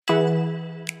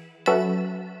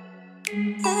Hi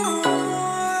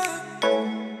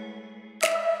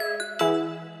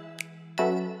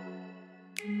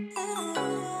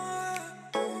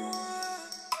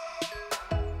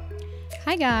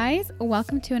guys,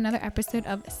 welcome to another episode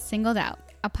of Singled Out,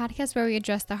 a podcast where we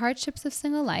address the hardships of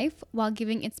single life while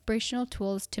giving inspirational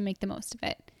tools to make the most of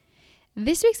it.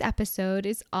 This week's episode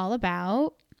is all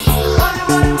about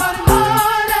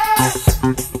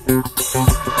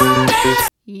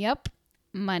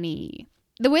money.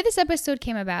 The way this episode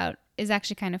came about is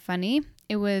actually kind of funny.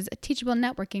 It was a teachable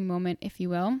networking moment, if you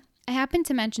will. I happened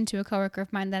to mention to a coworker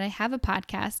of mine that I have a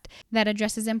podcast that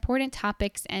addresses important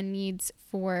topics and needs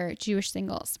for Jewish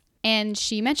singles. And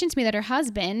she mentioned to me that her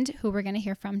husband, who we're going to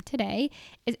hear from today,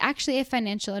 is actually a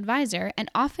financial advisor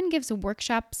and often gives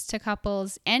workshops to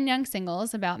couples and young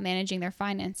singles about managing their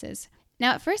finances.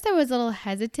 Now, at first I was a little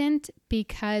hesitant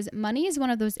because money is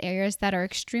one of those areas that are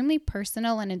extremely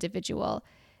personal and individual.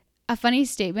 A funny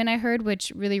statement I heard,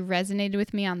 which really resonated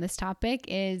with me on this topic,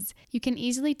 is you can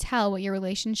easily tell what your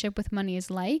relationship with money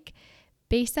is like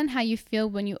based on how you feel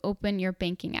when you open your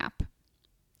banking app.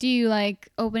 Do you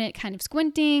open it kind of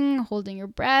squinting, holding your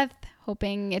breath,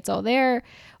 hoping it's all there?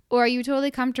 Or are you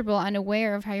totally comfortable and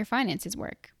aware of how your finances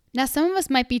work? Now, some of us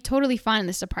might be totally fine in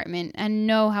this department and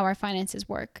know how our finances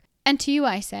work. And to you,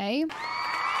 I say,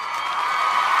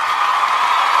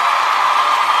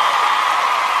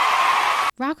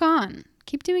 rock on.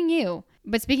 Keep doing you.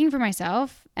 But speaking for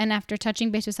myself, and after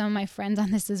touching base with some of my friends on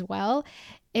this as well,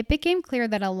 it became clear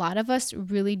that a lot of us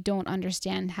really don't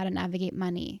understand how to navigate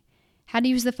money, how to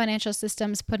use the financial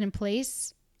systems put in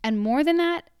place, and more than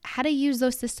that, how to use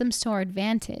those systems to our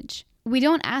advantage. We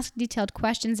don't ask detailed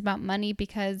questions about money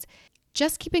because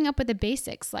just keeping up with the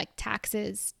basics like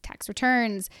taxes, tax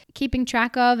returns, keeping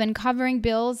track of and covering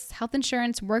bills, health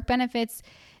insurance, work benefits,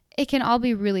 it can all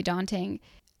be really daunting.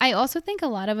 I also think a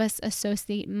lot of us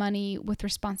associate money with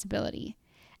responsibility.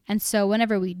 And so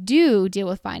whenever we do deal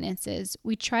with finances,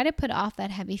 we try to put off that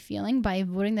heavy feeling by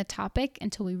avoiding the topic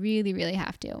until we really, really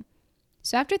have to.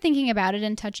 So after thinking about it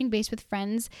and touching base with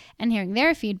friends and hearing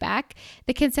their feedback,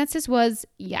 the consensus was,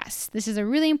 yes, this is a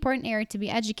really important area to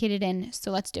be educated in, so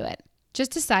let's do it.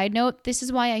 Just a side note, this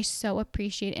is why I so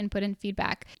appreciate input and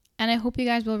feedback. And I hope you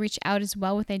guys will reach out as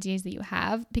well with ideas that you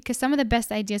have, because some of the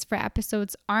best ideas for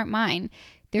episodes aren't mine.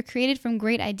 They're created from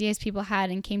great ideas people had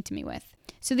and came to me with.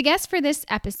 So the guest for this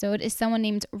episode is someone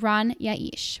named Ron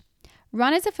Yaish.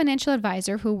 Ron is a financial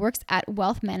advisor who works at a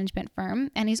wealth management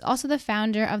firm, and he's also the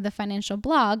founder of the financial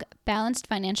blog,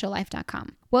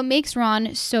 balancedfinanciallife.com. What makes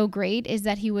Ron so great is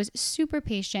that he was super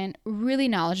patient, really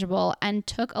knowledgeable, and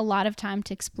took a lot of time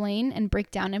to explain and break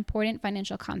down important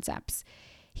financial concepts.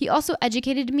 He also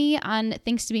educated me on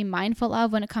things to be mindful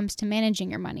of when it comes to managing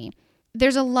your money.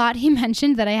 There's a lot he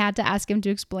mentioned that I had to ask him to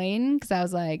explain because I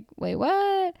was like, wait,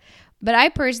 what? But I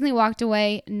personally walked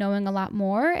away knowing a lot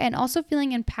more and also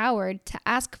feeling empowered to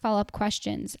ask follow-up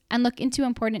questions and look into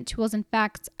important tools and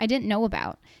facts I didn't know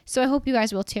about. So I hope you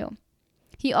guys will too.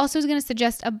 He also is going to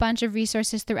suggest a bunch of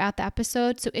resources throughout the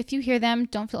episode, so if you hear them,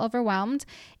 don't feel overwhelmed.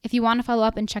 If you want to follow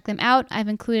up and check them out, I've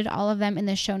included all of them in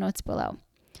the show notes below.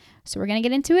 So we're going to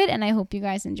get into it, and I hope you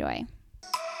guys enjoy.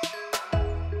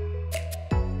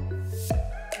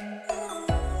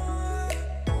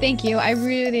 Thank you. I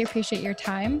really appreciate your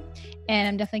time, and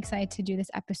I'm definitely excited to do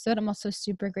this episode. I'm also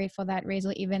super grateful that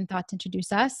Razel even thought to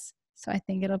introduce us. So I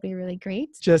think it'll be really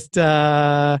great. Just,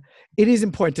 it is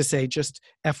important to say, just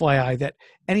FYI, that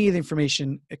any of the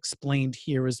information explained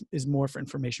here is more for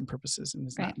information purposes and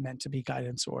is not meant to be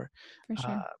guidance or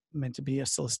meant to be a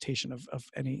solicitation of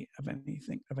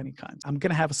anything of any kind. I'm going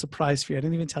to have a surprise for you. I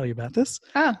didn't even tell you about this.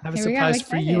 Oh, I have a surprise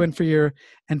for you and for your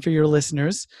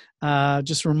listeners.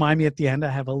 Just remind me at the end. I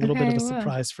have a little bit of a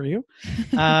surprise for you.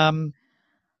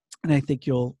 And I think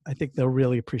they'll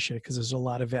really appreciate it because there's a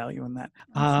lot of value in that.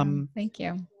 Awesome. Thank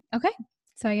you. Okay.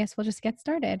 So I guess we'll just get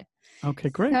started. Okay,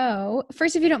 great. So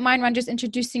first, if you don't mind, Ron, just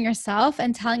introducing yourself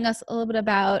and telling us a little bit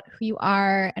about who you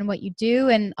are and what you do,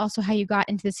 and also how you got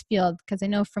into this field. Because I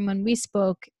know from when we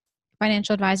spoke,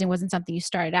 financial advising wasn't something you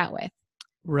started out with.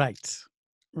 Right.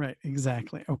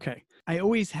 Exactly. Okay. I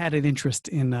always had an interest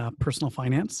in personal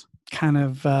finance. Kind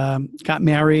of got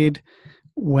married,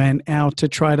 went out to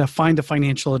try to find a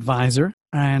financial advisor,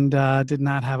 and did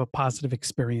not have a positive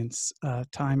experience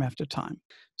time after time.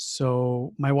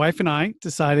 So my wife and I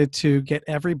decided to get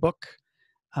every book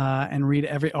and read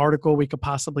every article we could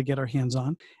possibly get our hands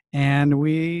on. And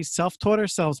we self-taught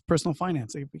ourselves personal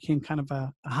finance. It became kind of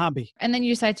a hobby. And then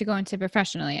you decided to go into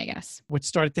professionally, I guess. What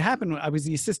started to happen, I was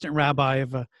the assistant rabbi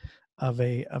of a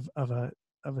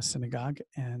synagogue,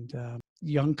 and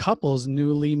young couples,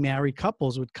 newly married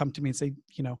couples, would come to me and say,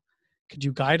 could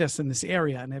you guide us in this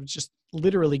area? And I was just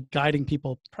literally guiding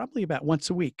people probably about once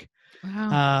a week.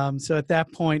 Wow. So at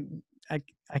that point, I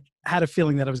had a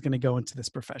feeling that I was going to go into this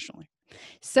professionally.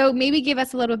 So maybe give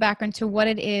us a little background to what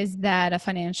it is that a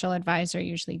financial advisor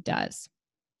usually does.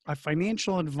 A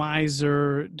financial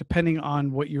advisor, depending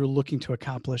on what you're looking to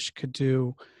accomplish, could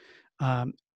do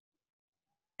um,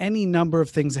 any number of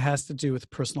things that has to do with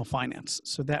personal finance.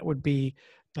 So that would be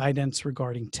guidance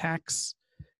regarding tax,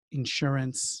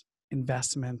 insurance,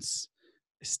 investments,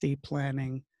 estate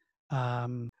planning.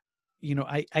 I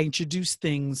introduce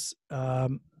things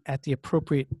at the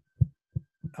appropriate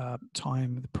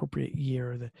time, the appropriate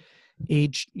year, the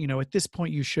age. At this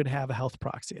point, you should have a health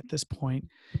proxy. At this point,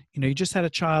 you just had a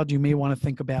child. You may want to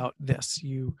think about this.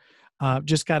 You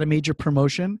just got a major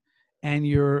promotion, and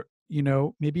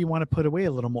maybe you want to put away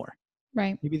a little more.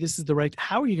 Right. Maybe this is the right.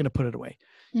 How are you going to put it away?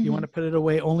 Mm-hmm. You want to put it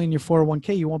away only in your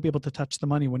 401k. You won't be able to touch the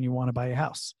money when you want to buy a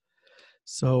house.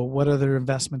 So what other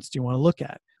investments do you want to look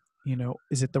at?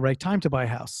 Is it the right time to buy a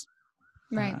house?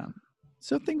 Right.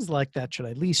 So things like that. Should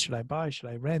I lease? Should I buy? Should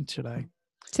I rent? Should I?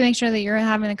 To make sure that you're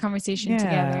having a conversation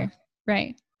together.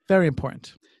 Right. Very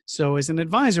important. So as an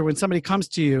advisor, when somebody comes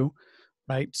to you,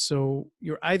 right, so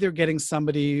you're either getting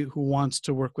somebody who wants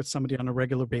to work with somebody on a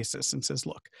regular basis and says,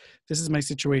 look, this is my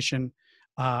situation.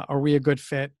 Are we a good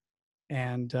fit?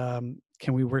 And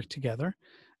can we work together?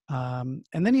 And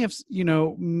then you have,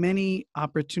 many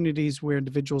opportunities where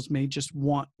individuals may just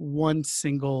want one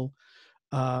single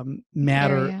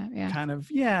matter kind of,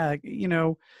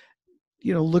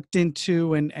 looked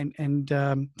into and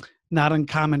not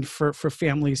uncommon for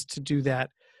families to do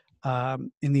that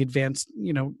in the advanced,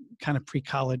 kind of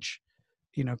pre-college.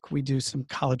 We do some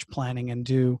college planning and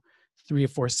do 3 or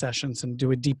 4 sessions and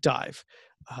do a deep dive.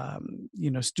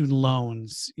 Student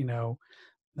loans,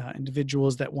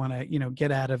 individuals that want to,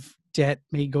 get out of debt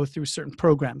may go through certain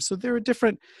programs. So there are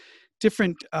different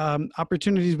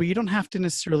opportunities, but you don't have to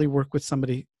necessarily work with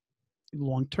somebody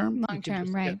long-term.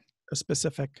 Right. A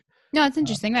specific. No, it's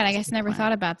interesting. Right. I guess I never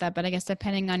thought about that, but I guess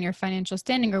depending on your financial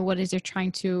standing or what is you're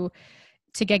trying to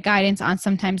get guidance on,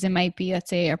 sometimes it might be, let's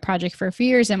say, a project for a few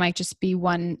years. It might just be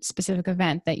one specific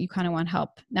event that you kind of want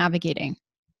help navigating.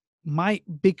 My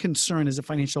big concern as a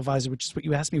financial advisor, which is what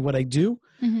you asked me what I do,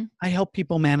 mm-hmm. I help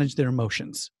people manage their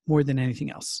emotions more than anything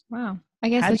else. Wow. I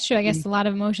guess that's true. I guess a lot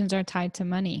of emotions are tied to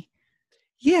money.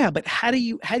 Yeah, but how do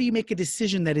you make a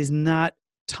decision that is not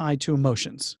tied to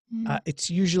emotions? Mm-hmm. It's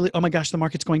usually, oh my gosh, the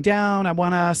market's going down. I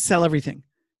want to sell everything.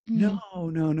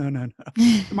 Mm-hmm. No.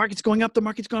 The market's going up.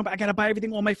 I got to buy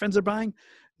everything all my friends are buying.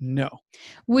 No.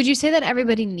 Would you say that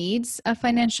everybody needs a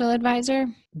financial advisor?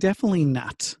 Definitely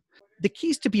not. The key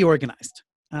is to be organized.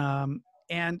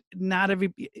 And not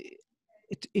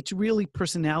it's really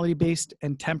personality based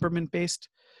and temperament based.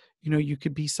 You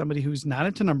could be somebody who's not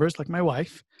into numbers like my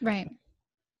wife. Right.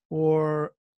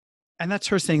 And that's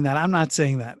her saying that. I'm not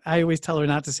saying that. I always tell her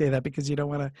not to say that because you don't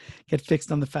want to get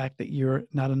fixed on the fact that you're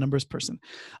not a numbers person.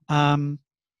 Or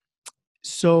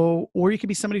you could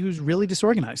be somebody who's really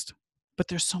disorganized. But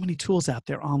there's so many tools out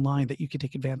there online that you can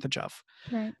take advantage of.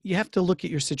 Right. You have to look at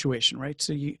your situation, right?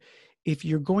 So if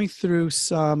you're going through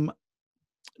some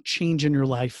change in your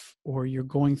life, or you're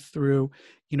going through,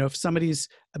 if somebody's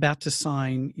about to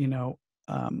sign,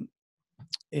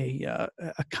 a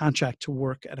contract to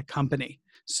work at a company.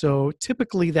 So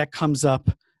typically that comes up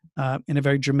in a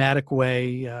very dramatic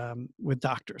way with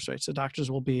doctors, right? So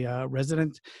doctors will be a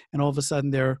resident, and all of a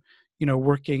sudden they're,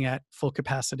 working at full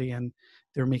capacity and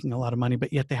they're making a lot of money,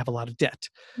 but yet they have a lot of debt.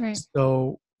 Right.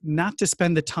 So not to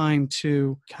spend the time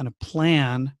to kind of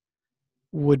plan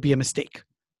would be a mistake.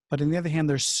 But on the other hand,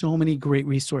 there's so many great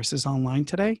resources online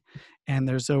today. And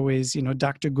there's always,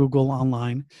 Dr. Google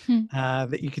online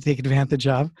that you can take advantage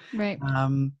of. Right.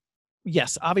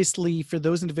 Yes, obviously, for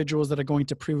those individuals that are going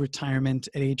to pre-retirement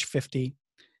at age 50,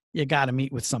 you got to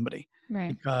meet with somebody.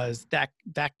 Right. Because that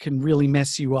can really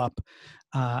mess you up.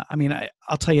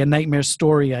 I'll tell you a nightmare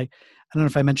story. I don't know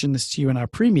if I mentioned this to you in our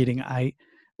pre-meeting.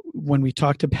 When we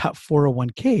talked about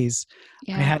 401ks,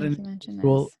 I had an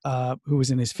individual who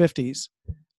was in his 50s.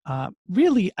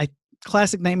 Really a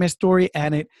classic nightmare story,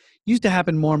 and it used to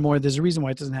happen more and more. There's a reason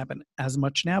why it doesn't happen as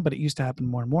much now, but it used to happen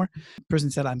more and more. The person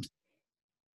said, I'm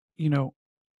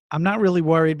not really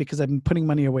worried because I've been putting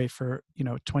money away for,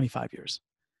 25 years.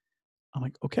 I'm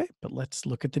like, okay, but let's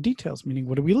look at the details, meaning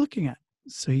what are we looking at?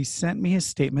 So he sent me his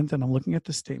statement, and I'm looking at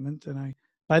the statement. And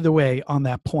by the way, on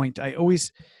that point, I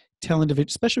always tell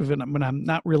individuals, especially when I'm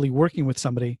not really working with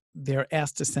somebody, they're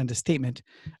asked to send a statement,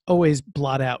 always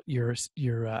blot out your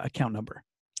account number.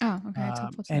 Oh, okay. It's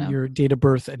helpful to and know. your date of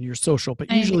birth and your social,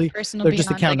 but Anything usually personal they're just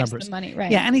beyond, I account guess, the numbers. money,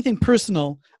 right? Yeah, anything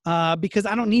personal, because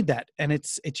I don't need that, and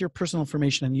it's your personal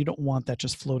information, and you don't want that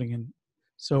just floating in.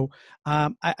 So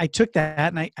I took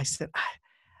that and I said,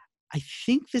 I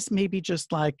think this may be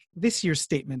just like this year's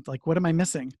statement. Like, what am I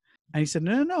missing? And he said,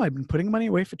 no. I've been putting money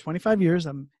away for 25 years.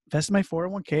 I'm investing my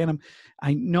 401k, and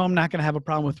I know I'm not going to have a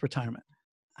problem with retirement.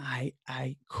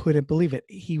 I couldn't believe it.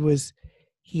 He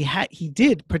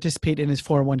did participate in his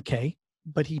 401k,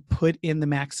 but he put in the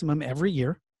maximum every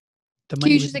year. The Can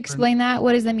money you was just explain that?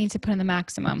 What does that mean to put in the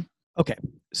maximum? Okay.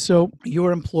 So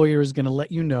your employer is going to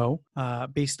let you know,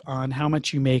 based on how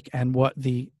much you make and what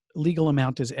the legal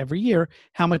amount is every year,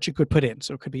 how much you could put in.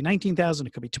 So it could be $19,000,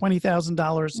 it could be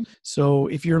 $20,000. So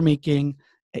if you're making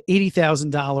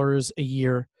 $80,000 a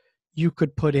year, you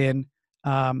could put in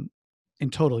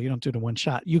total, you don't do it in one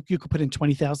shot. You could put in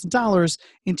 $20,000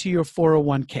 into your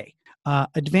 401k.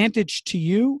 Advantage to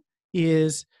you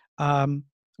is,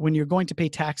 when you're going to pay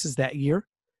taxes that year,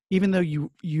 even though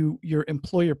your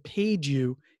employer paid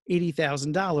you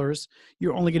 $80,000,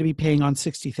 you're only going to be paying on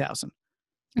 $60,000,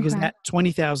 because Okay. that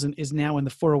 $20,000 is now in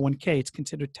the 401k. It's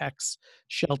considered tax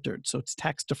sheltered, so it's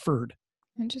tax deferred.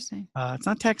 Interesting. It's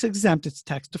not tax exempt; it's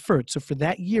tax deferred. So for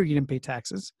that year, you didn't pay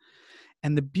taxes.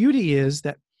 And the beauty is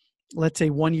that, let's say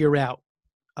 1 year out,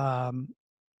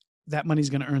 that money's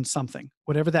going to earn something.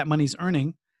 Whatever that money's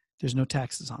earning, there's no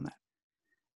taxes on that.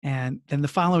 And then the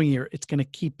following year, it's going to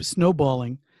keep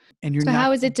snowballing. And you're So not,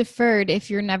 how is it deferred if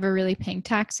you're never really paying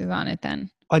taxes on it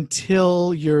then?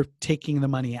 until you're taking the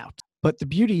money out. But the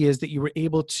beauty is that you were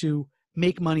able to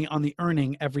make money on the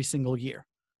earning every single year.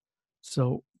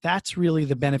 So that's really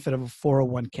the benefit of a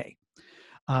 401k.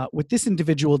 What this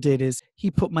individual did is he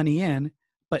put money in,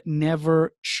 but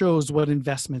never chose what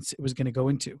investments it was going to go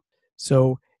into.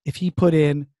 So if he put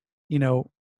in,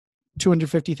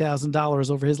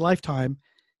 $250,000 over his lifetime,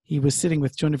 he was sitting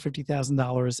with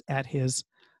 $250,000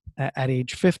 at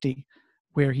age 50,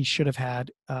 where he should have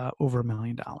had over $1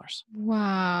 million.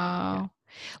 Wow. Yeah.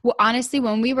 Well, honestly,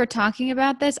 when we were talking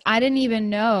about this, I didn't even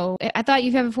know. I thought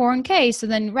you have a 401k. So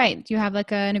then, right, you have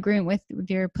like an agreement with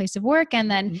your place of work,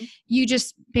 and then you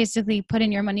just basically put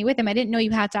in your money with them. I didn't know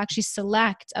you had to actually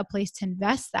select a place to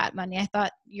invest that money. I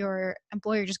thought your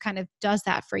employer just kind of does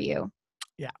that for you.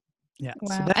 Yeah. Wow.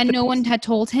 So And no one had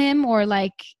told him or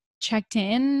like checked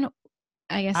in?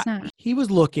 I guess not. He was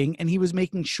looking, and he was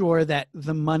making sure that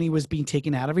the money was being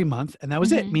taken out every month, and that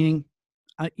was it. Meaning,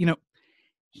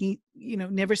 he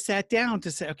never sat down to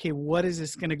say, okay, what is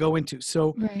this going to go into?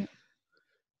 So Right.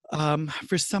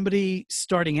 For somebody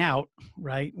starting out,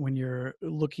 right, when you're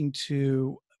looking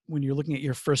at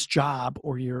your first job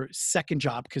or your second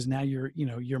job, because now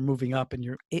you're moving up,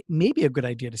 and it may be a good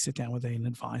idea to sit down with an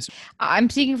advisor. I'm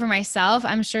speaking for myself.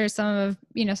 I'm sure some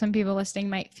people listening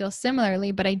might feel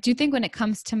similarly, but I do think when it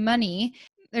comes to money,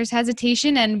 there's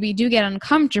hesitation and we do get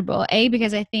uncomfortable.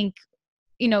 Because I think,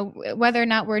 whether or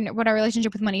not what our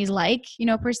relationship with money is like,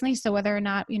 personally. So whether or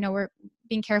not, we're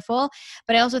being careful,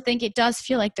 but I also think it does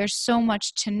feel like there's so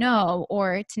much to know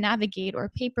or to navigate or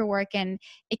paperwork. And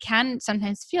it can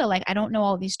sometimes feel like I don't know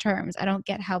all these terms. I don't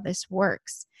get how this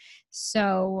works.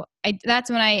 So that's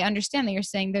when I understand that you're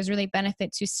saying there's really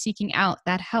benefit to seeking out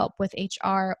that help with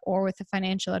HR or with a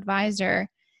financial advisor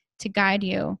to guide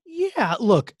you. Yeah,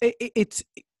 look, it's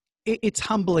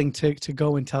humbling to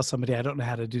go and tell somebody, I don't know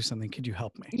how to do something. Could you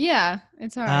help me? Yeah,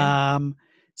 it's hard.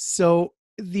 So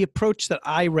the approach that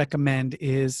I recommend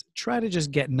is try to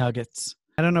just get nuggets.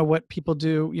 I don't know what people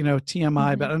do,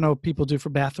 TMI, but I don't know what people do for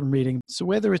bathroom reading. So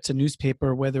whether it's a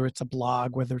newspaper, whether it's a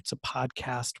blog, whether it's a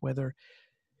podcast, whether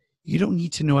you don't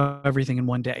need to know everything in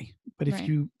one day. But if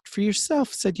you, for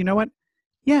yourself, said, I'm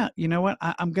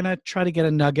going to try to get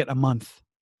a nugget a month.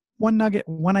 One nugget,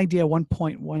 one idea, one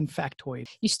point, one factoid.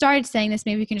 You started saying this,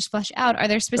 maybe we can just flesh out. Are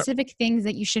there specific things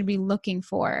that you should be looking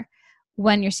for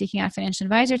when you're seeking out a financial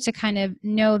advisor to kind of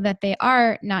know that they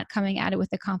are not coming at it with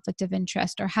a conflict of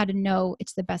interest, or how to know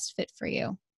it's the best fit for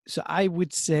you? So I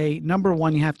would say, number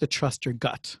one, you have to trust your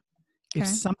gut. Okay. If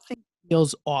something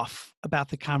feels off about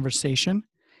the conversation,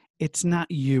 it's not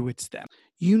you, it's them.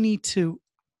 You need to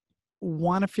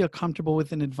want to feel comfortable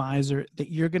with an advisor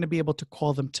that you're going to be able to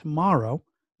call them tomorrow,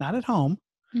 not at home,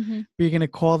 but you're going to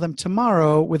call them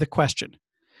tomorrow with a question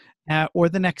or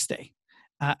the next day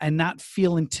and not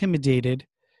feel intimidated.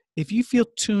 If you feel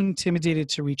too intimidated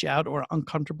to reach out or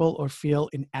uncomfortable or feel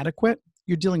inadequate,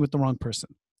 you're dealing with the wrong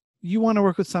person. You want to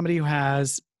work with somebody who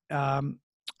has a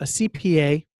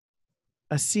CPA,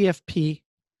 a CFP,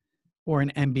 or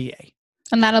an MBA.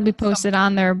 And that'll be posted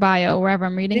on their bio wherever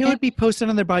I'm reading it? It would be posted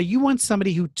on their bio. You want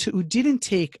somebody who didn't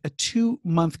take a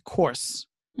 2-month course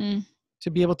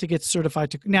to be able to get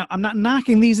certified to. Now, I'm not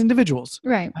knocking these individuals.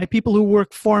 Right. I have people who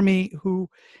work for me who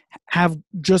have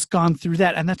just gone through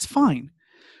that, and that's fine.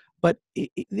 But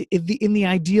in the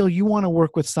ideal, you want to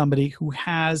work with somebody who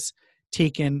has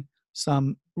taken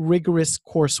some rigorous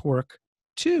coursework.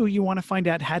 Two, you want to find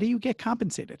out, how do you get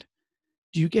compensated?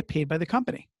 Do you get paid by the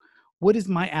company? What is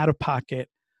my out of pocket?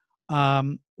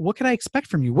 What can I expect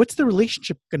from you? What's the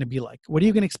relationship going to be like? What are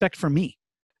you going to expect from me?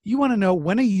 You want to know,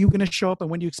 when are you going to show up and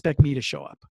when do you expect me to show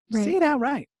up? Right. Say it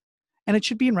outright. And it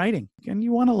should be in writing. And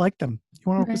you want to like them. You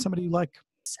want to work with somebody you like.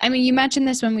 I mean, you mentioned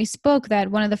this when we spoke, that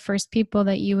one of the first people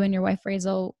that you and your wife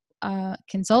Rachel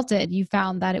consulted, you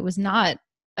found that it was not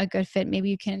a good fit. Maybe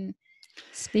you can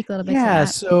speak a little bit to that.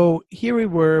 So here we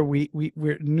were. We're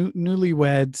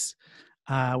newlyweds.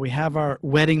 We have our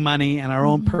wedding money and our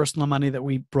own personal money that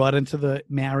we brought into the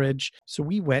marriage. So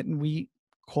we went and we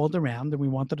called around and we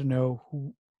wanted to know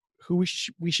who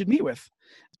we should meet with.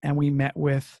 And we met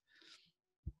with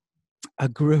a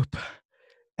group.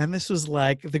 And this was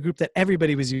like the group that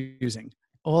everybody was using.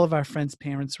 All of our friends'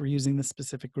 parents were using this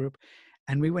specific group.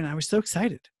 And we went, I was so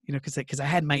excited, because I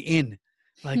had my in.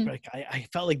 Like I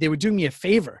felt like they were doing me a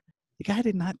favor. The guy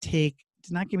did not give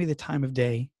me the time of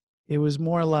day. It was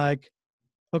more like,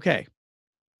 okay,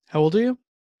 how old are you?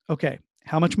 Okay,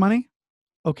 how much money?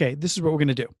 Okay, this is what we're going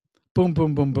to do. Boom,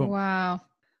 boom, boom, boom. Wow.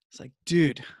 It's like,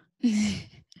 dude,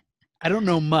 I don't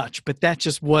know much, but that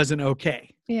just wasn't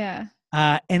okay. Yeah.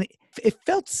 And it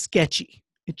felt sketchy.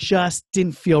 It just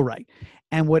didn't feel right.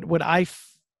 And what I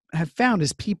have found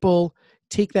is people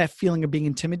take that feeling of being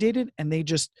intimidated and they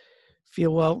just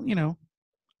feel, well,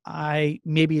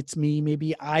 maybe it's me,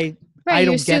 maybe I don't you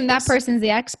get assume that this. person's the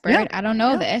expert. Yeah. I don't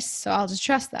know this, so I'll just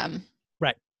trust them.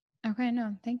 Right. Okay,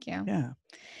 no, thank you.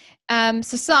 Yeah.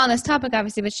 So still on this topic,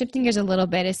 obviously, but shifting gears a little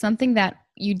bit, is something that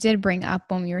you did bring up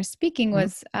when we were speaking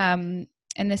was, and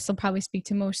this will probably speak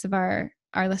to most of our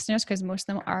listeners because most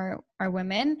of them are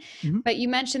women. But you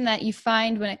mentioned that you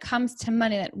find when it comes to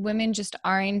money that women just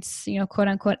aren't, quote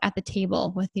unquote, at the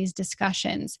table with these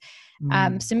discussions.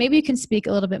 So maybe you can speak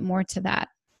a little bit more to that.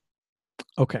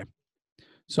 Okay.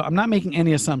 So I'm not making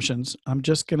any assumptions. I'm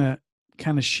just going to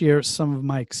kind of share some of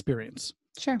my experience.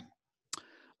 Sure.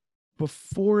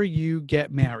 Before you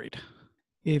get married,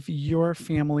 if your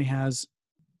family has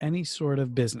any sort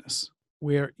of business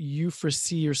where you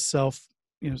foresee yourself,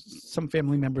 some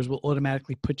family members will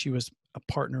automatically put you as a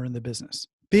partner in the business.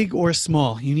 Big or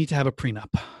small, you need to have a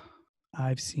prenup.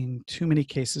 I've seen too many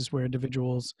cases where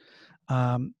individuals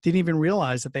didn't even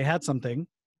realize that they had something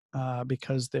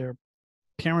because their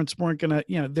parents weren't going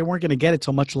to, they weren't going to get it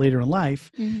till much later in life,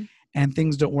 and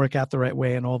things don't work out the right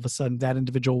way. And all of a sudden that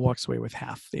individual walks away with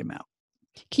half the amount.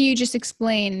 Can you just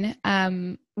explain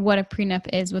what a prenup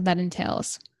is, what that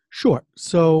entails? Sure.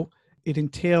 So it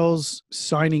entails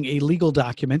signing a legal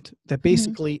document that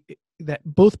basically that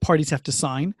both parties have to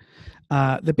sign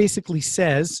that basically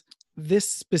says this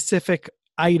specific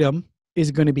item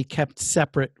is going to be kept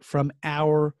separate from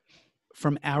our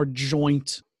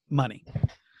joint money.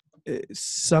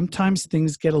 Sometimes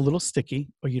things get a little sticky,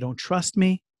 or you don't trust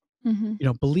me, you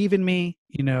don't believe in me,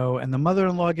 and the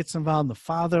mother-in-law gets involved, and the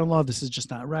father-in-law, this is just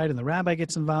not right, and the rabbi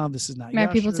gets involved, this is not right.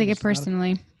 yasher, People take it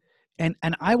personally. And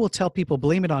I will tell people,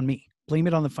 blame it on me. Blame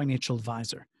it on the financial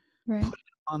advisor. Right. Put it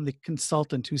on the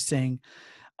consultant who's saying,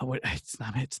 it's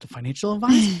the financial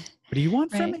advisor. What do you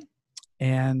want from me?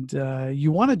 And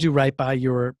you want to do right by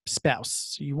your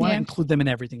spouse. So you want to include them in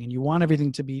everything, and you want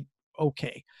everything to be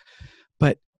okay.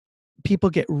 But people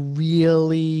get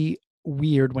really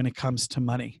weird when it comes to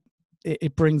money.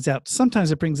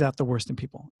 Sometimes it brings out the worst in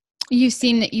people. You've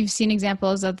seen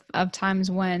examples of times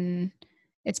when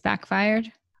it's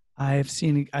backfired? I've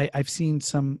seen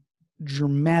some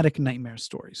dramatic nightmare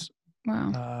stories.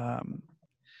 Wow.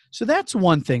 So that's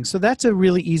one thing. So that's a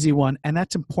really easy one, and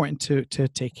that's important to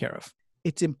take care of.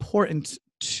 It's important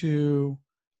to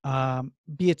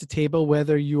be at the table,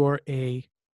 whether you're a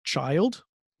child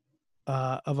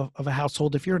of a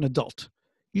household. If you're an adult,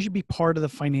 you should be part of the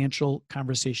financial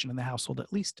conversation in the household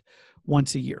at least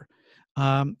once a year.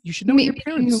 You should know your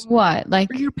parents. What? Like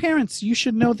for your parents, you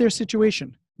should know their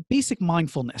situation. Basic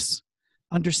mindfulness,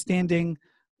 understanding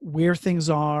where things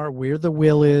are, where the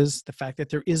will is, the fact that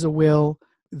there is a will,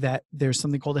 that there's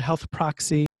something called a health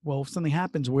proxy. Well, if something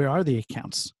happens, where are the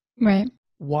accounts? Right.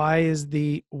 Why is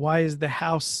the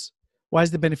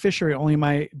beneficiary only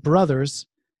my brothers?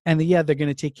 And they're going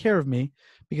to take care of me,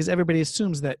 because everybody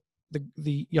assumes that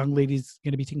the young lady's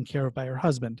going to be taken care of by her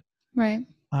husband. Right.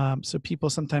 So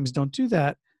people sometimes don't do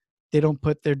that. They don't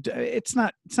put it's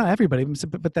not everybody,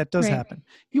 but that does happen.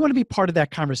 You want to be part of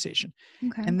that conversation.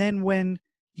 Okay. And then when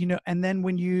And then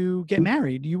when you get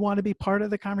married, you want to be part of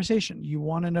the conversation. You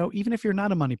want to know, even if you're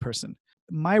not a money person.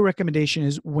 My recommendation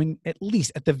is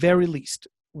at the very least,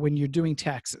 when you're doing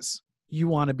taxes, you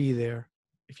want to be there.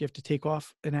 If you have to take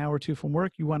off an hour or two from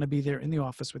work, you want to be there in the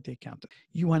office with the accountant.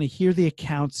 You want to hear the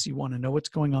accounts. You want to know what's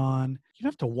going on. You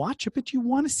don't have to watch it, but you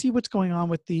want to see what's going on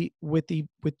with the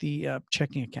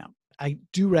checking account. I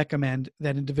do recommend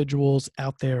that individuals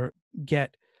out there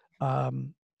get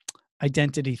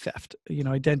identity theft,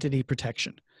 identity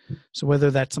protection. So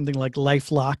whether that's something like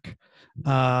LifeLock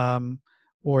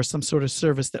or some sort of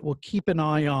service that will keep an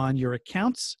eye on your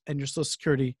accounts and your Social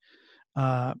Security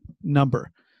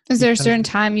number. Is there a certain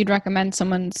time you'd recommend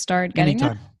someone start getting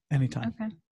that? Anytime.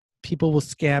 Okay. People will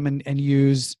scam and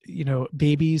use,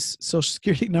 babies' Social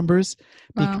Security numbers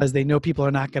because they know people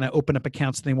are not going to open up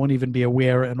accounts and they won't even be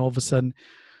aware. And all of a sudden,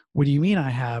 what do you mean I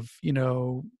have,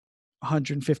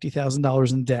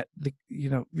 $150,000 in debt?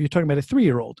 You're talking about a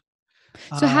 3-year-old.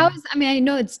 So I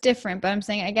know it's different, but I'm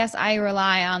saying, I guess I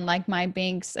rely on like my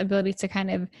bank's ability to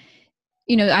kind of,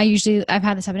 I've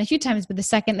had this happen a few times, but the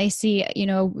second they see,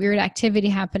 weird activity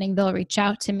happening, they'll reach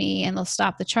out to me and they'll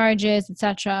stop the charges,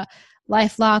 etc.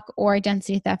 LifeLock or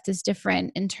identity theft is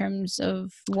different in terms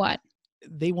of what?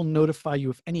 They will notify you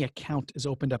if any account is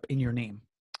opened up in your name.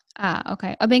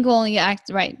 Okay. A bank will only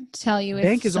tell you if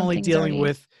bank is only dealing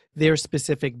with their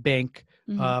specific bank.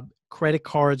 Mm-hmm. Credit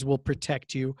cards will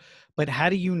protect you. But how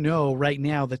do you know right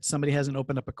now that somebody hasn't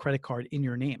opened up a credit card in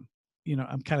your name?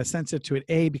 I'm kind of sensitive to it,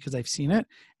 A, because I've seen it,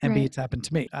 and B, it's happened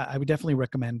to me. I would definitely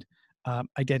recommend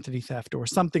identity theft or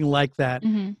something like that.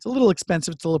 Mm-hmm. It's a little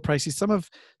expensive. It's a little pricey.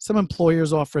 Some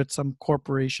employers offer it. Some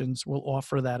corporations will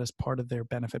offer that as part of their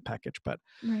benefit package. But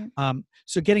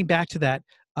so getting back to that,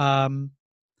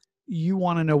 you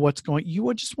want to know what's going. You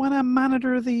would just want to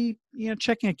monitor the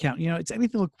checking account. It's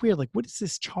anything look weird. Like, what is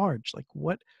this charge? Like,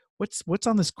 what's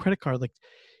on this credit card? Like,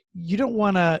 you don't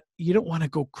want to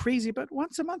go crazy, but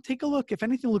once a month, take a look. If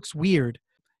anything looks weird,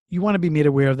 you want to be made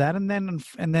aware of that. And then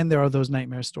there are those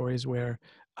nightmare stories where,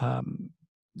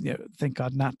 thank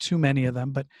God, not too many of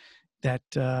them, but that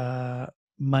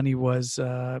money was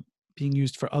being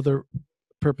used for other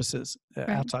purposes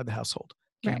outside the household,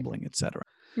 gambling, etc.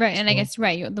 Right. And so, I guess,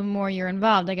 the more you're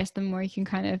involved, I guess the more you can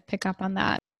kind of pick up on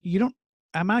that.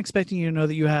 I'm not expecting you to know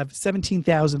that you have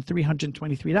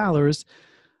 $17,323,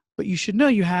 but you should know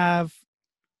you have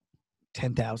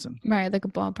 10,000. Right, like a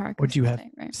ballpark. Or do you have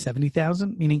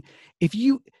 70,000? Meaning, if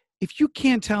you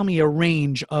can't tell me a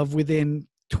range of within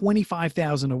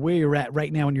 25,000 of where you're at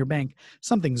right now in your bank,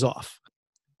 something's off.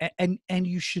 And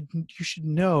you should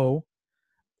know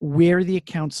where the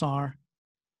accounts are,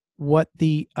 what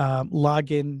the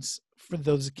logins for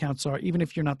those accounts are, even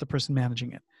if you're not the person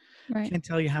managing it. Right. I can't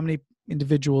tell you how many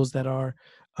individuals that are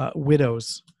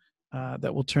widows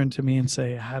that will turn to me and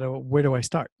say, where do I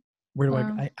start? Where do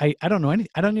I don't know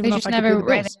anything. I don't even know if I can pay the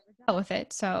bills. Dealt with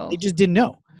it. So they just didn't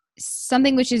know.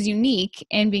 Something which is unique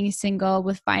in being single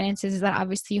with finances is that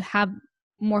obviously you have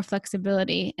more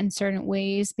flexibility in certain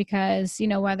ways because,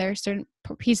 whether certain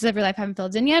pieces of your life haven't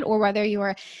filled in yet or whether you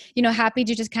are, happy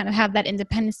to just kind of have that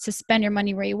independence to spend your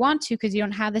money where you want to because you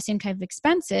don't have the same type of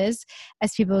expenses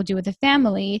as people do with a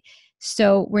family.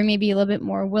 So we're maybe a little bit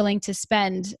more willing to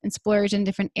spend and splurge in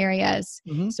different areas.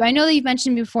 Mm-hmm. So I know that you've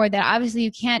mentioned before that obviously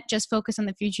you can't just focus on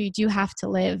the future. You do have to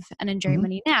live and enjoy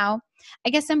money now.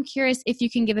 I guess I'm curious if you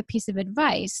can give a piece of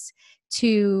advice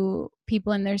to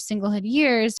people in their singlehood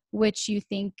years, which you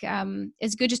think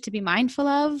is good just to be mindful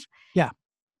of. Yeah.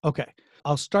 Okay.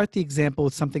 I'll start the example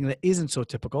with something that isn't so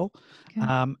typical.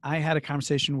 Okay. I had a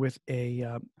conversation with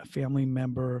a family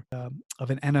member of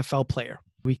an NFL player.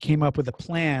 We came up with a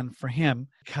plan for him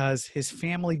because his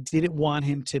family didn't want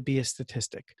him to be a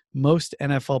statistic. Most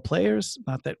NFL players,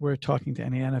 not that we're talking to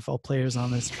any NFL players on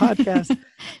this podcast,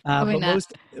 but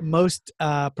most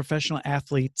professional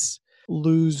athletes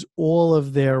lose all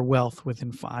of their wealth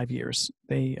within 5 years.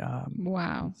 They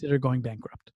consider going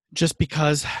bankrupt. Just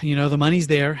because, the money's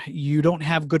there, you don't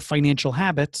have good financial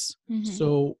habits,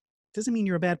 so it doesn't mean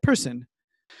you're a bad person.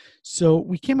 So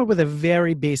we came up with a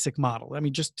very basic model. I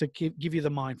mean, just to give you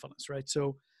the mindfulness, right?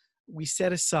 So we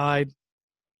set aside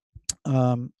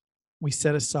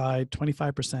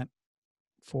 25%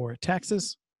 for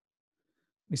taxes.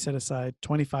 We set aside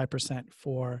 25%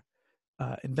 for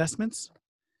investments.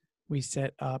 We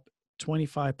set up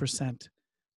 25%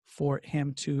 for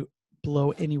him to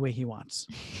blow any way he wants.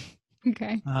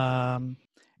 Okay. And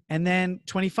then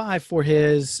 25 for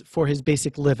his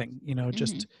basic living,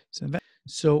 just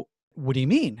so what do you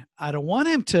mean? I don't want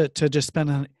him to just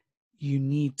spend on it. You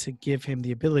need to give him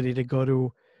the ability to go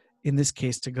to, in this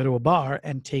case, to go to a bar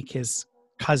and take his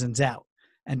cousins out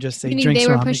and just say Meaning drinks they are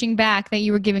were on me. pushing back that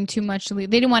you were giving too much They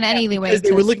didn't want any leeway. Because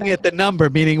they were looking at the number,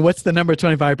 meaning what's the number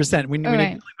 25%? When you're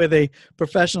dealing with a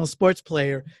professional sports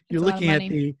player, you're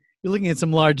looking at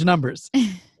some large numbers.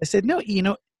 I said, no,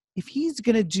 if he's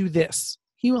going to do this,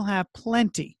 he will have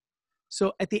plenty.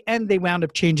 So at the end, they wound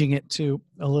up changing it to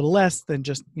a little less than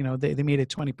just, they made it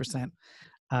 20%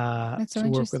 to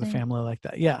work with a family like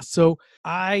that. Yeah. So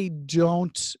I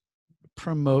don't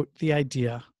promote the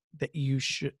idea that you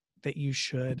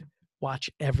should watch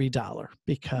every dollar,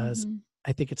 because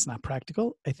I think it's not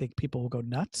practical. I think people will go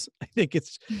nuts. I think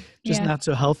it's just not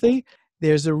so healthy.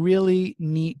 There's a really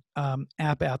neat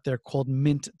app out there called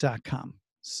mint.com.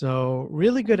 So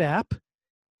really good app,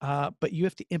 but you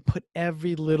have to input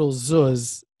every little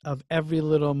zuz of every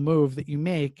little move that you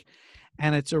make.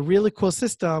 And it's a really cool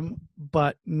system,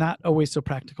 but not always so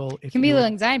practical. It can be a little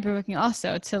anxiety provoking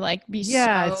also to be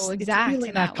so exact. It's really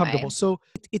in not that comfortable. way. So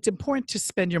it's important to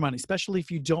spend your money, especially if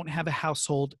you don't have a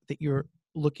household that you're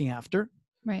looking after.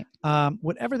 Right.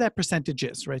 Whatever that percentage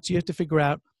is, right? So you have to figure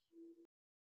out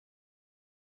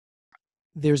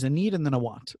there's a need and then a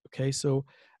want. Okay. So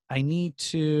I need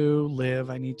to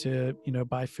live. I need to,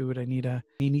 buy food. I need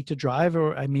to drive,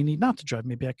 or I may need not to drive.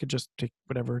 Maybe I could just take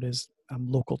whatever it is.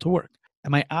 I'm local to work.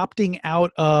 Am I opting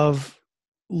out of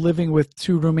living with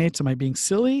two roommates? Am I being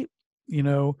silly?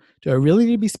 Do I really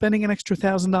need to be spending an extra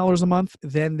 $1,000 a month?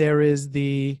 Then there is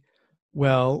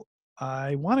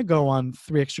I want to go on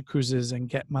 3 extra cruises and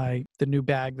get the new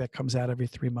bag that comes out every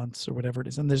 3 months or whatever it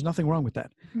is. And there's nothing wrong with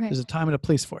that. Right. There's a time and a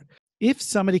place for it. If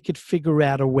somebody could figure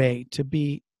out a way to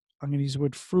be, I'm going to use the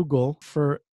word frugal,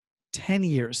 for 10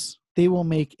 years, they will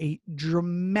make a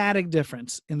dramatic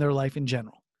difference in their life in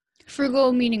general.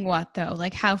 Frugal meaning what though?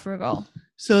 Like how frugal?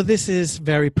 So this is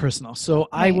very personal. So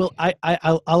right.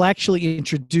 I'll actually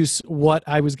introduce what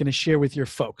I was going to share with your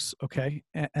folks. Okay.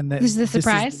 And this is the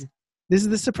surprise. This is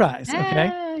the surprise.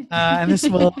 Okay. And this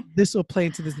will play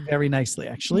into this very nicely,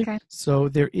 actually. Okay. So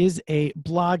there is a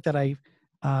blog that I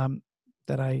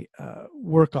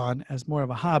work on as more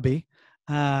of a hobby.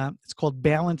 It's called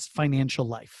Balanced Financial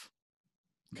Life.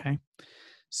 Okay.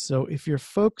 So if your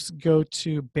folks go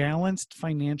to Balanced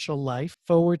Financial Life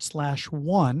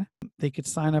 /1, they could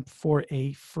sign up for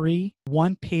a free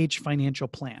 1-page financial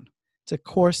plan. It's a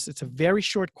course. It's a very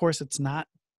short course. It's not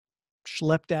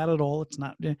schlepped out at all. It's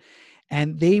not,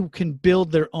 and they can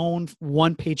build their own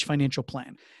 1-page financial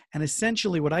plan. And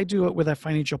essentially what I do with a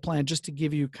financial plan, just to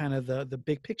give you kind of the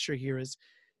big picture here, is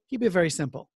keep it very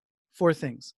simple. 4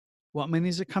 things. What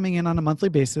monies are coming in on a monthly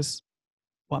basis?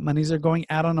 What monies are going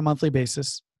out on a monthly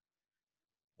basis?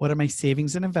 What are my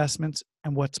savings and investments?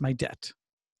 And what's my debt?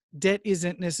 Debt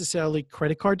isn't necessarily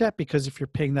credit card debt, because if you're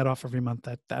paying that off every month,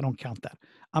 that I don't count that.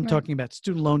 I'm talking about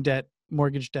student loan debt,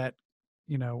 mortgage debt,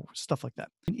 stuff like that.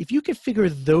 If you could figure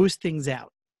those things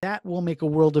out, that will make a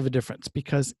world of a difference,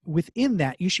 because within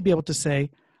that, you should be able to say,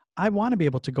 I want to be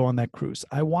able to go on that cruise.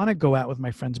 I want to go out with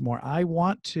my friends more. I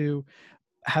want to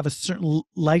have a certain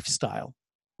lifestyle.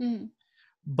 Mm-hmm.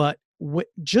 But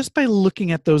just by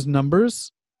looking at those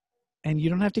numbers, and you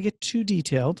don't have to get too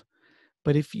detailed,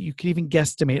 but if you can even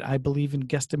guesstimate, I believe in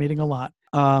guesstimating a lot.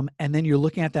 And then you're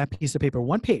looking at that piece of paper,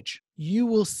 1 page, you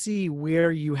will see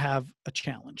where you have a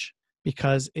challenge.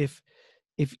 Because if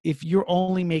you're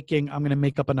only making, I'm going to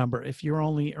make up a number, if you're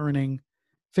only earning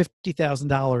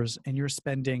 $50,000 and you're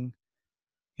spending,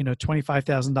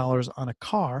 $25,000 on a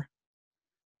car,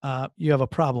 you have a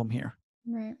problem here.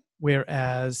 Right.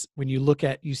 Whereas when you look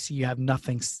at, you see you have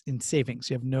nothing in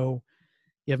savings. You have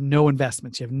no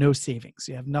investments. You have no savings.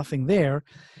 You have nothing there.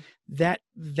 That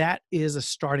is a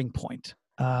starting point.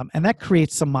 And that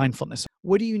creates some mindfulness.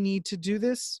 What do you need to do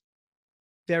this?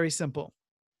 Very simple.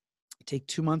 Take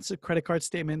 2 months of credit card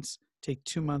statements. Take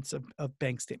 2 months of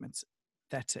bank statements.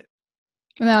 That's it.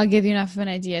 And that'll give you enough of an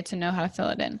idea to know how to fill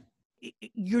it in.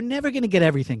 You're never going to get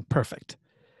everything perfect.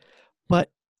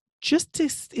 But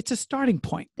it's a starting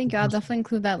point. Thank you. I'll definitely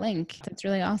include that link. That's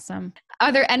really awesome.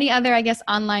 Are there any other,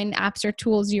 online apps or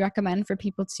tools you recommend for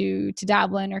people to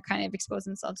dabble in or kind of expose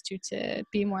themselves to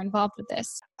be more involved with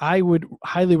this? I would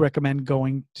highly recommend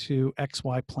going to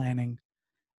XY Planning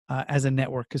as a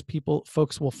network, because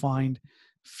folks will find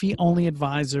fee-only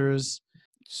advisors.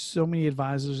 So many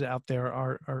advisors out there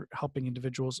are helping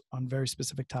individuals on very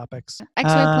specific topics.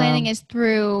 XY Planning is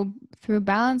through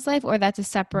Balanced Life, or that's a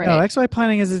separate? No, XY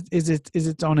Planning is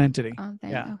its own entity. Oh,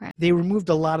 yeah. Okay. They removed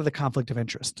a lot of the conflict of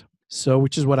interest,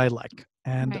 which is what I like.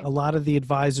 And a lot of the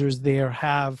advisors there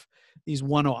have these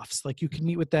one-offs. Like you can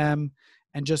meet with them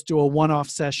and just do a one-off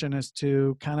session as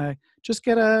to kind of just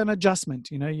get an adjustment.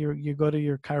 You go to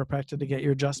your chiropractor to get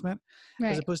your adjustment,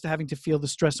 as opposed to having to feel the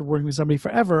stress of working with somebody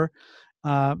forever.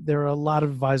 There are a lot of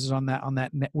advisors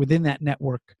within that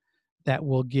network that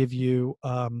will give you,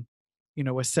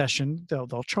 a session.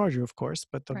 They'll charge you, of course,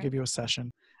 but they'll give you a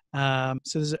session. So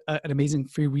there's an amazing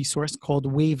free resource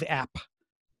called Wave App.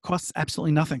 Costs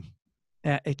absolutely nothing.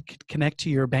 It could connect to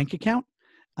your bank account.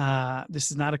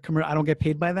 This is not a commercial. I don't get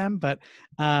paid by them, but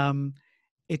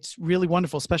it's really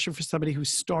wonderful, especially for somebody who's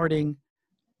starting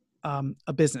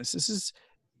a business. This is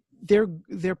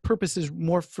their purpose is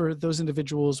more for those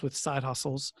individuals with side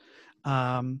hustles.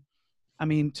 To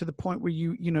the point where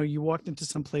you walked into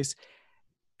some place,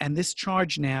 and this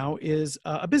charge now is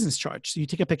a business charge. So you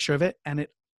take a picture of it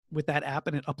with that app,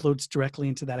 and it uploads directly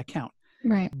into that account.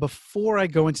 Right. Before I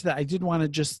go into that, I did want to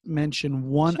just mention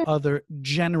one other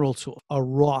general tool, a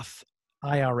Roth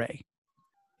IRA.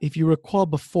 If you recall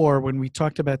before, when we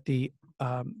talked about the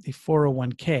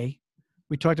 401k,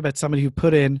 we talked about somebody who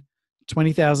put in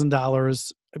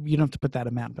 $20,000. You don't have to put that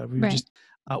amount, but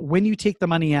when you take the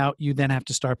money out, you then have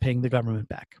to start paying the government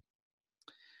back.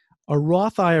 A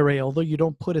Roth IRA, although you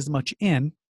don't put as much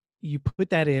in, you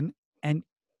put that in and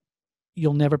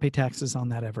you'll never pay taxes on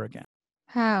that ever again.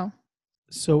 How?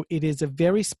 So it is a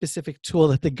very specific tool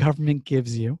that the government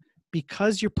gives you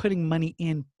because you're putting money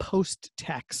in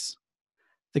post-tax.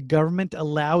 The government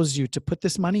allows you to put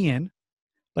this money in,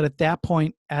 but at that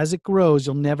point, as it grows,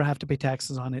 you'll never have to pay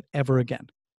taxes on it ever again.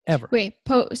 Ever. Wait,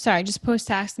 just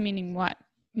post-tax meaning what?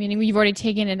 Meaning you've already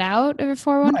taken it out of your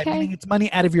 401k? Right, meaning it's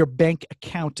money out of your bank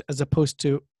account as opposed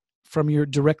to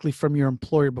directly from your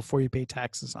employer before you pay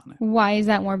taxes on it. Why is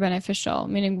that more beneficial?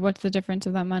 Meaning, what's the difference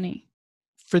of that money?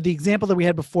 For the example that we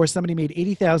had before, somebody made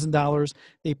 $80,000.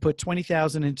 They put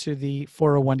 $20,000 into the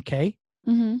 401k.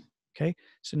 Mm-hmm. Okay.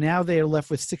 So now they are left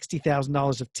with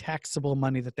 $60,000 of taxable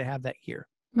money that they have that year.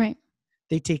 Right.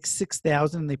 They take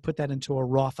 $6,000 and they put that into a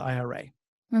Roth IRA.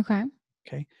 Okay.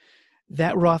 Okay.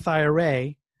 That Roth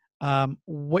IRA,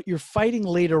 what you're fighting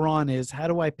later on is, how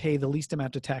do I pay the least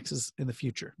amount of taxes in the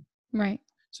future? Right.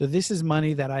 So this is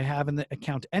money that I have in the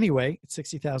account anyway. It's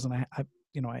 $60,000.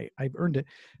 I've earned it.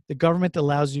 The government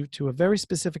allows you to a very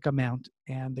specific amount,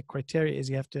 and the criteria is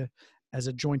you have to, as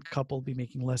a joint couple, be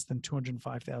making less than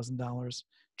 $205,000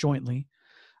 jointly.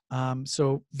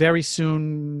 So very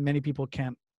soon, many people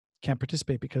can't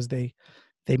participate because they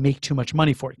make too much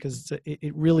money for it, because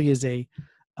it really is an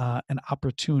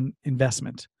opportune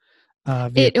investment.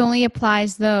 It only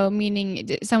applies though,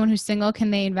 meaning someone who's single,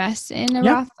 can they invest in a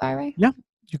Roth IRA? Yeah.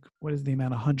 What is the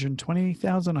amount?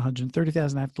 120,000,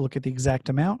 130,000. I have to look at the exact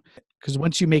amount, because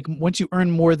once you earn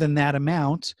more than that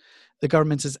amount, the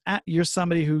government says you're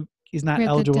somebody who is not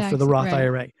eligible for the Roth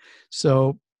IRA.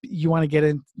 So you want to get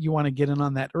in. You want to get in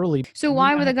on that early. So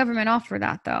why would the government offer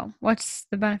that though? What's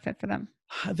the benefit for them?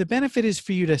 The benefit is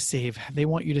for you to save. They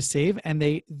want you to save, and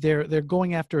they're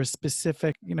going after a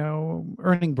specific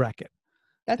earning bracket.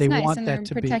 That's nice, and they're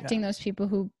protecting those people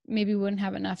who maybe wouldn't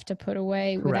have enough to put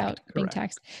away without being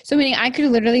taxed. So meaning I could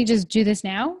literally just do this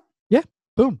now? Yeah,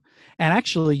 boom. And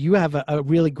actually, you have a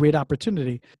really great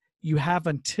opportunity. You have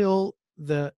until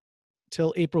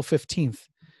April 15th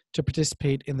to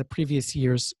participate in the previous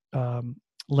year's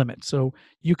limit. So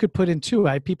you could put in two.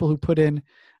 I have people who put in,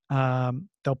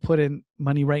 they'll put in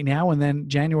money right now, and then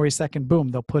January 2nd, boom,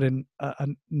 they'll put in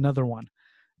another one.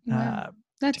 Wow.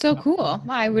 That's so cool.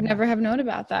 I would never have known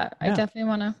about that. Yeah. I definitely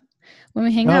want to, when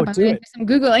we hang up, I'm going to do some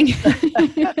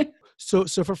Googling.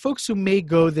 So for folks who may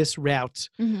go this route,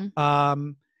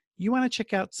 mm-hmm. You want to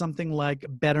check out something like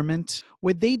Betterment.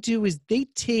 What they do is they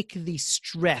take the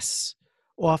stress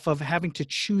off of having to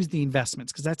choose the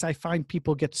investments, because I find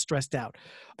people get stressed out.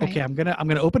 Right. Okay, I'm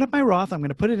gonna open up my Roth. I'm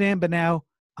gonna put it in, but now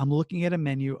I'm looking at a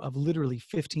menu of literally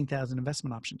 15,000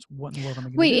 investment options. What in the world am I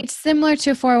going to do? Wait, it's similar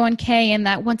to 401k in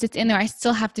that once it's in there, I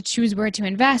still have to choose where to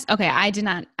invest. Okay, I did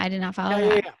not follow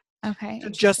that. Yeah. Okay.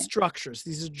 Just structures.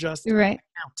 These are just account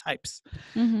types.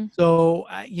 Mm-hmm. So,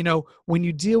 when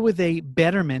you deal with a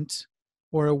Betterment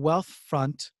or a Wealth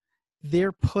Front,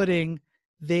 Betterment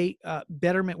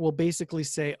will basically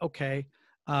say, okay,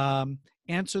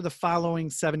 answer the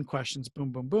following 7 questions. Boom,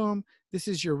 boom, boom. This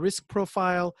is your risk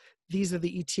profile. These are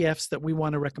the ETFs that we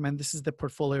want to recommend. This is the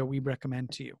portfolio we recommend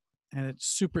to you. And it's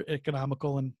super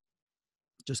economical, and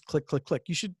just click, click, click.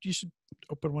 You should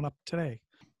open one up today.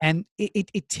 And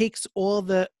it takes all of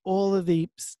the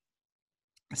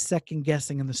second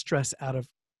guessing and the stress out of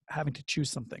having to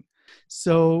choose something.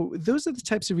 So those are the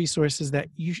types of resources that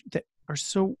are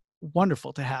so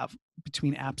wonderful to have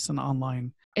between apps and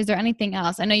online. Is there anything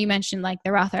else? I know you mentioned like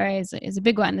the Roth IRA is a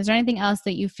big one. Is there anything else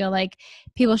that you feel like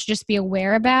people should just be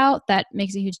aware about that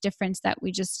makes a huge difference that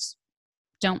we just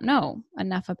don't know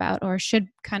enough about, or should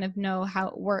kind of know how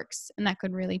it works. And that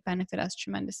could really benefit us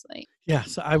tremendously. Yeah.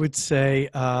 So I would say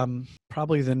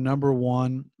probably the number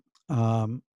one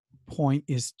point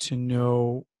is to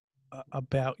know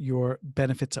about your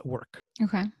benefits at work.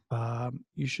 Okay.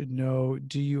 You should know,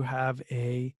 do you have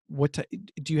do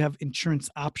you have insurance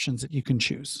options that you can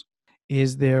choose?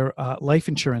 Is there life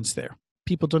insurance there?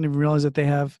 People don't even realize that they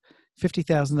have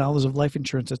 $50,000 of life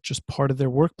insurance that's just part of their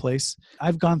workplace.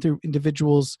 I've gone through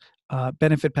individuals'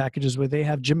 benefit packages where they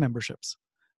have gym memberships.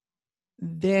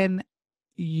 Then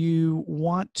you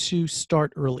want to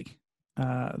start early.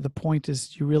 The point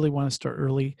is you really want to start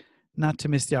early, not to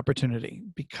miss the opportunity,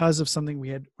 because of something we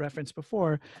had referenced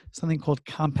before, something called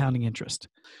compounding interest,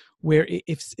 where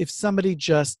if somebody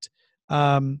just,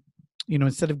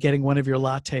 instead of getting one of your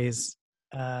lattes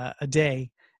a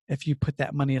day, if you put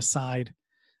that money aside,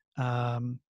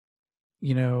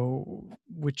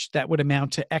 which that would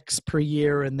amount to X per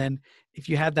year. And then if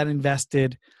you had that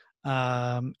invested in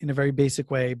a very basic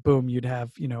way, boom, you'd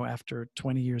have, after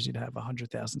 20 years, you'd have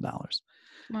 $100,000.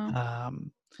 Wow.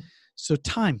 So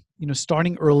time,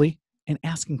 starting early and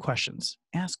asking questions.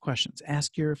 Ask questions.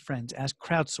 Ask your friends. Ask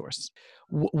crowdsource.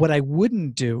 What I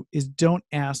wouldn't do is don't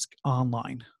ask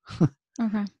online.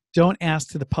 Okay. Don't ask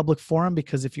to the public forum,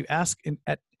 because if you ask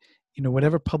at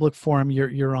whatever public forum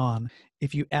you're on,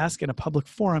 if you ask in a public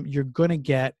forum, you're going to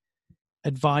get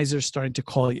advisors starting to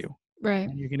call you. Right.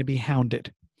 And you're going to be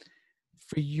hounded.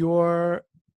 For your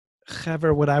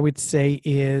chaver, what I would say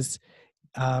is,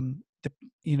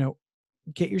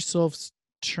 get yourselves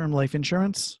term life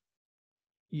insurance.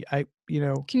 Can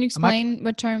you explain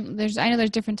what term? I know there's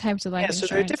different types of life insurance. So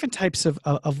there are different types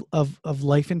of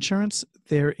life insurance.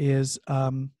 There is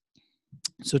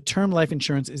so term life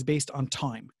insurance is based on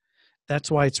time. That's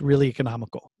why it's really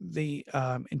economical. The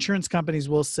insurance companies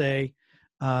will say,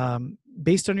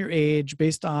 based on your age,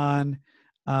 based on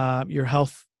your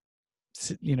health,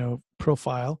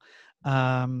 profile,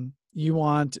 you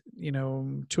want,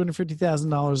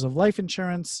 $250,000 of life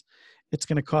insurance. It's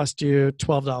going to cost you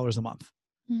 $12 a month.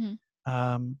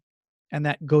 Mm-hmm. And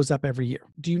that goes up every year.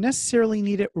 Do you necessarily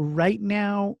need it right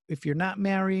now? If you're not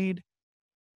married,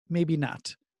 maybe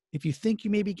not. If you think you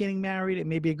may be getting married, it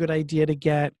may be a good idea to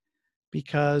get,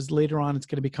 because later on it's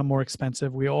going to become more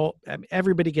expensive.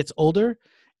 Everybody gets older,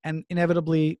 and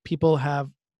inevitably people have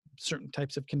certain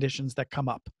types of conditions that come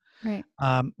up, right?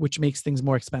 Which makes things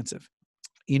more expensive.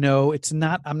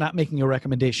 I'm not making a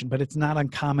recommendation, but it's not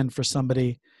uncommon for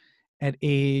somebody at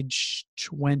age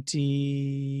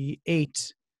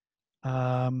 28,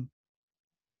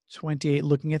 28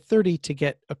 looking at 30 to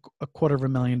get a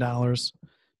 $250,000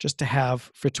 just to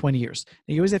have for 20 years.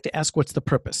 Now, you always have to ask, what's the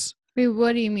purpose? Wait,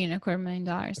 what do you mean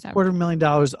 $250,000?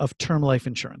 $250,000 of term life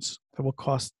insurance that will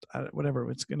cost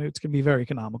whatever. It's gonna be very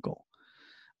economical.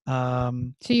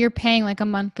 So you're paying like a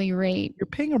monthly rate. You're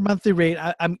paying a monthly rate.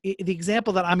 The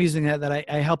example that I'm using that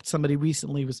I helped somebody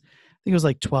recently was, I think it was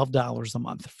like $12 a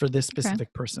month for this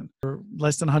specific person. For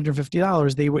less than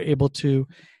 $150, they were able to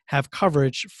have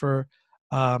coverage for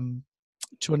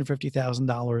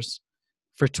 $250,000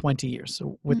 for 20 years.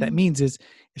 So what that means is,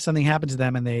 if something happened to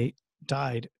them and they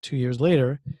died 2 years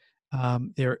later,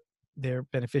 their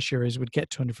beneficiaries would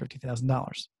get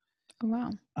 $250,000. Oh,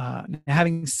 wow. Now,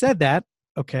 having said that,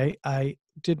 okay, I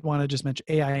did want to just mention,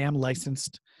 I am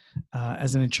licensed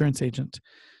as an insurance agent,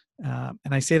 and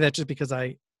I say that just because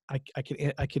I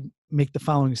could make the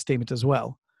following statement as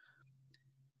well: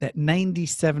 that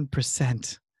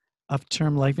 97% of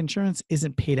term life insurance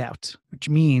isn't paid out, which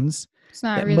means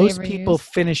that really most people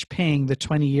finish paying the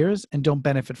 20 years and don't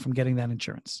benefit from getting that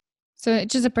insurance. So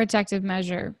it's just a protective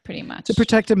measure, pretty much. It's a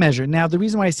protective measure. Now, the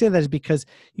reason why I say that is because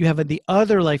you have the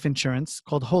other life insurance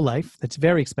called Whole Life that's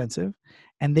very expensive,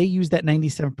 and they use that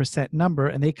 97% number,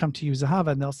 and they come to you,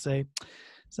 Zahava, and they'll say,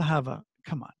 Zahava,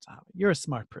 come on, Zahava, you're a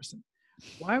smart person.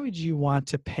 Why would you want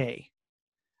to pay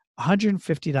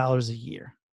 $150 a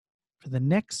year for the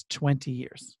next 20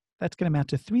 years? That's going to amount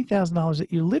to $3,000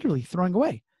 that you're literally throwing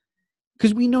away.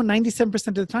 Because we know 97%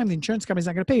 of the time the insurance company's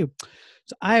not going to pay you.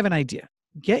 So I have an idea.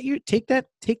 Take that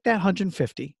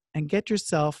 150 and get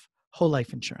yourself whole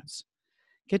life insurance.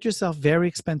 Get yourself very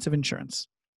expensive insurance.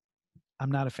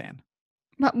 I'm not a fan.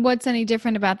 But what's any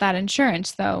different about that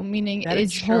insurance, though? Meaning,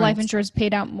 is whole life insurance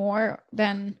paid out more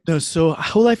than? No. So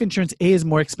whole life insurance is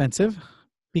more expensive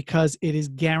because it is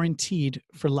guaranteed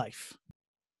for life.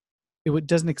 It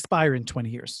doesn't expire in 20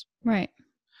 years. Right.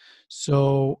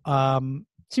 So.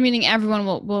 So meaning everyone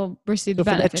will receive the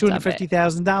benefits of it. For that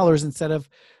 $250,000, instead of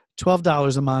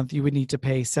 $12 a month, you would need to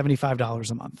pay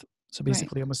 $75 a month. So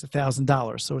basically almost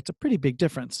 $1,000. So it's a pretty big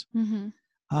difference.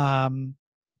 Mm-hmm.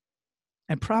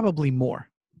 And probably more.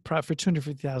 for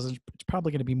 250,000, it's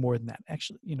probably going to be more than that.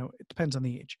 Actually, it depends on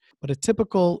the age. But a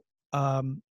typical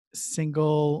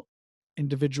single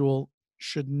individual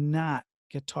should not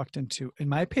get talked into, in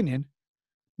my opinion,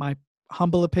 my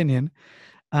humble opinion,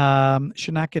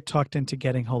 should not get talked into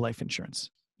getting whole life insurance.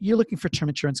 You're looking for term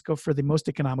insurance, go for the most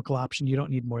economical option. You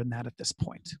don't need more than that at this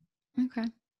point. Okay.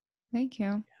 Thank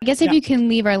you. I guess if you can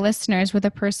leave our listeners with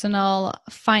a personal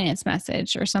finance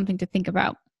message or something to think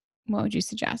about, what would you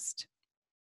suggest?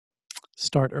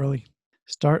 Start early.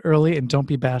 Start early and don't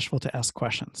be bashful to ask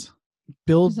questions.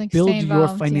 Build your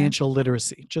financial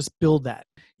literacy. Just build that.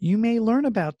 You may learn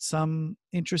about some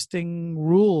interesting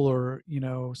rule or,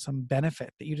 some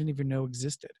benefit that you didn't even know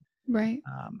existed. Right.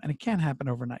 And it can't happen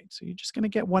overnight. So you're just going to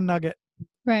get one nugget.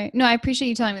 Right. No, I appreciate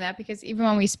you telling me that, because even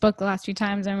when we spoke the last few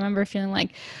times, I remember feeling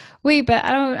like, wait, but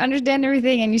I don't understand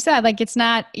everything. And you said, like, it's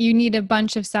not, you need a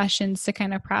bunch of sessions to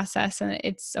kind of process, and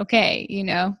it's okay. You're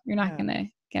not going to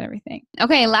get everything.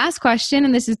 Okay. Last question.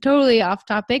 And this is totally off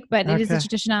topic, but it is a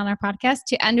tradition on our podcast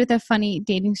to end with a funny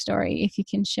dating story. If you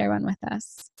can share one with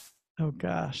us. Oh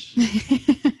gosh.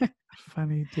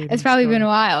 Funny dating It's probably been a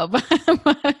while,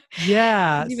 but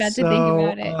yeah. you've had to think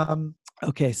about it.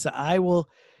 Okay. So I will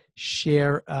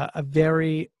share a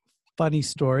very funny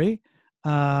story.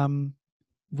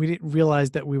 We didn't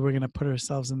realize that we were going to put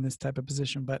ourselves in this type of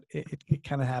position, but it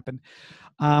kind of happened.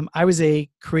 I was a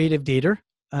creative dater.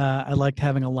 I liked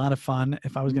having a lot of fun.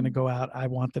 If I was going to go out,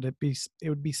 it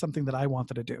would be something that I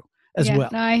wanted to do as well.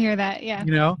 No, I hear that.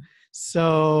 Yeah.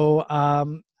 So,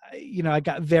 I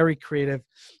got very creative.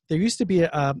 There used to be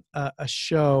a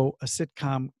show, a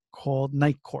sitcom called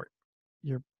Night Court.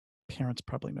 Your parents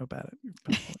probably know about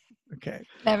it. Okay.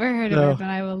 Never heard of it, but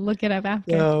I will look it up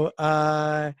after.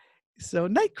 So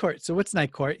Night Court. So what's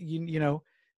Night Court?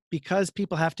 Because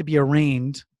people have to be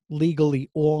arraigned legally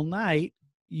all night,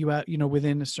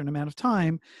 within a certain amount of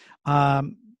time,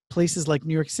 places like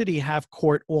New York City have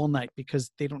court all night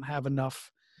because they don't have enough.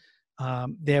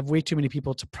 They have way too many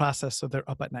people to process, so they're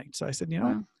up at night. So I said,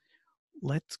 Wow.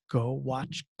 Let's go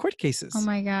watch court cases. Oh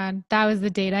my God. That was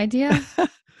the date idea?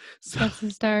 That's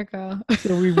hysterical.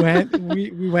 So we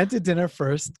went to dinner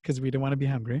first because we didn't want to be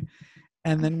hungry.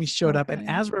 And then we showed up. And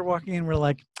as we're walking in, we're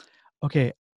like,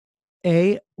 okay,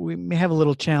 we may have a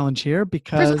little challenge here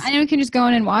because... First, anyone can just go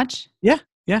in and watch? Yeah.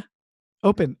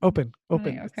 Open.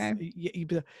 Okay.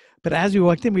 But as we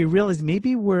walked in, we realized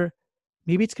maybe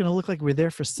it's going to look like we're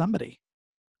there for somebody.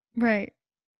 Right.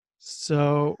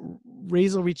 So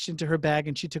Razel reached into her bag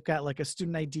and she took out like a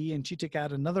student ID, and she took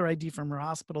out another ID from her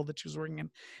hospital that she was working in,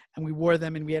 and we wore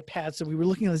them and we had pads. So we were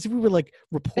looking as if we were like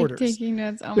reporters. Like taking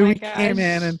notes. Oh so my gosh. We came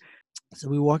in, and so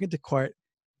we walk into court,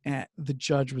 and the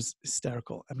judge was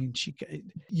hysterical. I mean,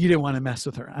 you didn't want to mess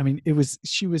with her. I mean,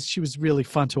 she was really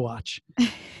fun to watch.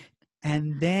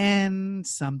 And then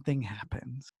something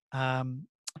happened.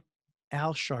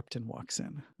 Al Sharpton walks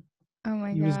in. Oh my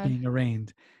God. He was being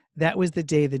arraigned. That was the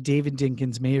day that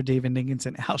Mayor David Dinkins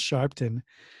and Al Sharpton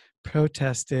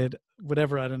protested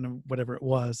whatever it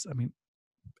was. I mean,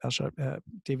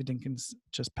 David Dinkins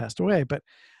just passed away, but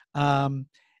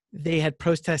they had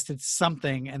protested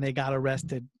something and they got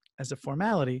arrested as a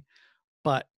formality,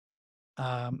 but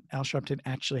Al Sharpton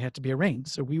actually had to be arraigned.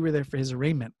 So we were there for his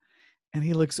arraignment, and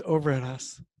he looks over at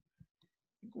us.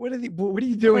 What are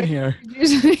you doing here?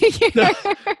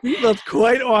 We felt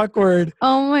quite awkward.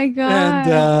 Oh my God.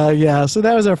 And so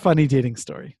that was our funny dating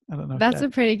story. I don't know. That's a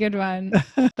pretty good one.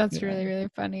 That's really, really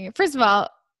funny. First of all,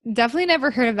 definitely never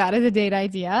heard of that as a date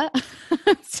idea.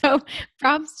 So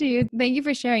props to you. Thank you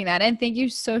for sharing that. And thank you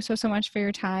so much for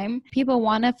your time. People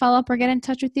want to follow up or get in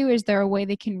touch with you. Is there a way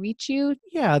they can reach you?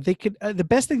 Yeah, they could. The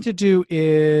best thing to do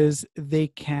is they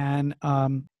can,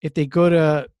 if they go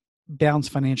to Balance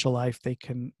Financial Life, they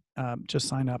can just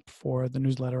sign up for the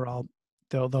newsletter.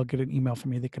 They'll get an email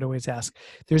from me. They could always ask.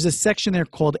 There's a section there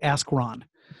called Ask Ron.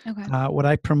 Okay. What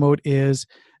I promote is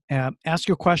ask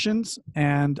your questions,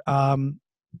 and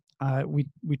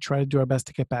we try to do our best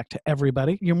to get back to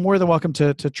everybody. You're more than welcome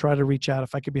to try to reach out.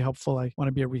 If I could be helpful, I want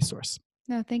to be a resource.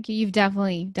 No, thank you. You've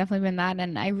definitely been that,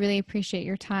 and I really appreciate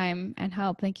your time and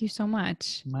help. Thank you so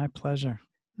much. My pleasure.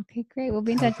 Okay, great. We'll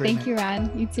be in touch. Thank you,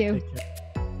 Ron. You too.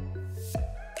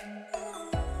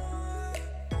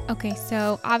 Okay,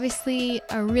 so obviously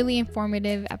a really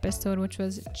informative episode, which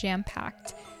was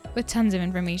jam-packed with tons of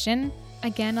information.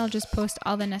 Again, I'll just post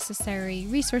all the necessary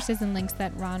resources and links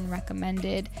that Ron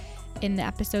recommended in the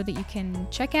episode that you can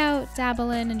check out,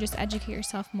 dabble in, and just educate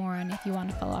yourself more on if you want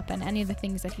to follow up on any of the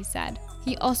things that he said.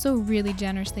 He also really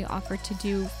generously offered to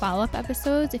do follow-up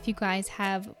episodes if you guys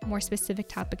have more specific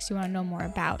topics you want to know more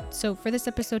about. So for this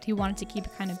episode, he wanted to keep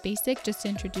it kind of basic just to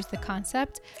introduce the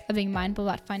concept of being mindful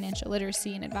about financial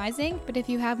literacy and advising. But if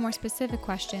you have more specific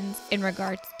questions in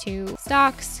regards to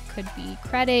stocks, could be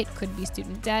credit, could be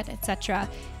student debt, etc.,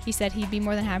 he said he'd be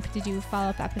more than happy to do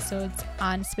follow-up episodes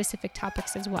on specific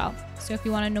topics as well. So if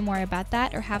you want to know more about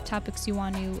that or have topics you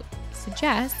want to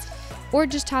suggest, or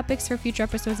just topics for future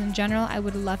episodes in general, I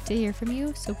would love to hear from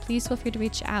you. So please feel free to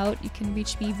reach out. You can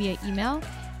reach me via email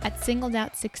at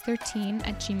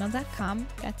singledout613@gmail.com.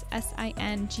 That's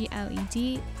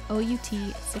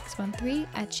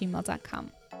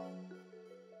SINGLEDOUT613@gmail.com.